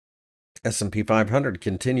S&P 500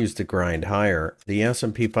 continues to grind higher. The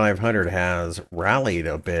S&P 500 has rallied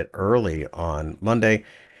a bit early on Monday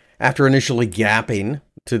after initially gapping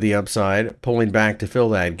to the upside, pulling back to fill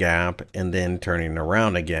that gap, and then turning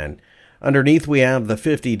around again. Underneath, we have the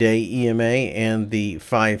 50-day EMA and the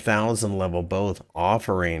 5,000 level, both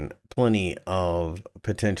offering plenty of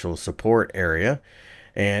potential support area.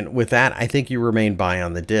 And with that, I think you remain buy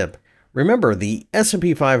on the dip. Remember, the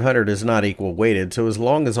S&P 500 is not equal weighted, so as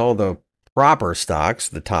long as all the proper stocks,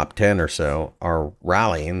 the top 10 or so, are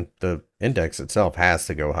rallying, the index itself has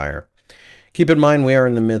to go higher. Keep in mind we are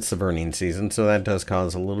in the midst of earnings season, so that does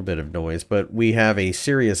cause a little bit of noise, but we have a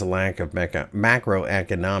serious lack of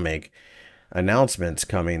macroeconomic announcements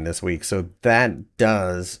coming this week, so that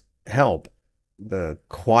does help. The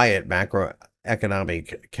quiet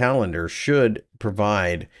macroeconomic calendar should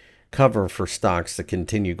provide cover for stocks to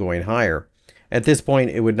continue going higher. At this point,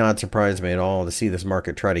 it would not surprise me at all to see this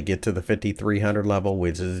market try to get to the 5,300 level,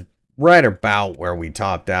 which is right about where we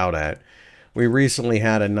topped out at. We recently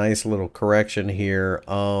had a nice little correction here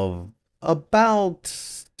of about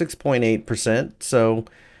 6.8%. So,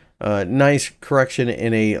 nice correction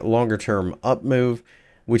in a longer term up move,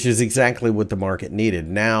 which is exactly what the market needed.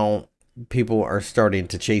 Now, people are starting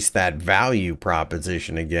to chase that value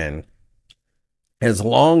proposition again. As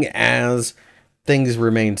long as things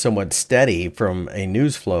remain somewhat steady from a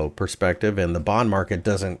news flow perspective and the bond market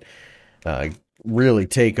doesn't uh, really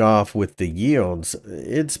take off with the yields,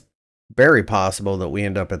 it's very possible that we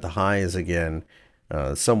end up at the highs again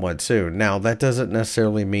somewhat soon. Now, that doesn't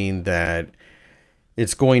necessarily mean that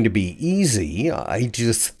it's going to be easy. I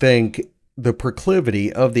just think the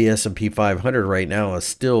proclivity of the S&P 500 right now is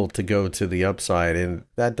still to go to the upside, and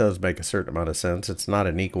that does make a certain amount of sense. It's not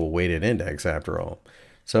an equal weighted index after all.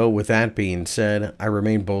 So with that being said, I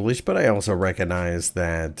remain bullish, but I also recognize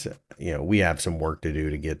that we have some work to do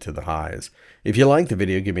to get to the highs. If you like the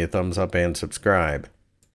video, give me a thumbs up and subscribe.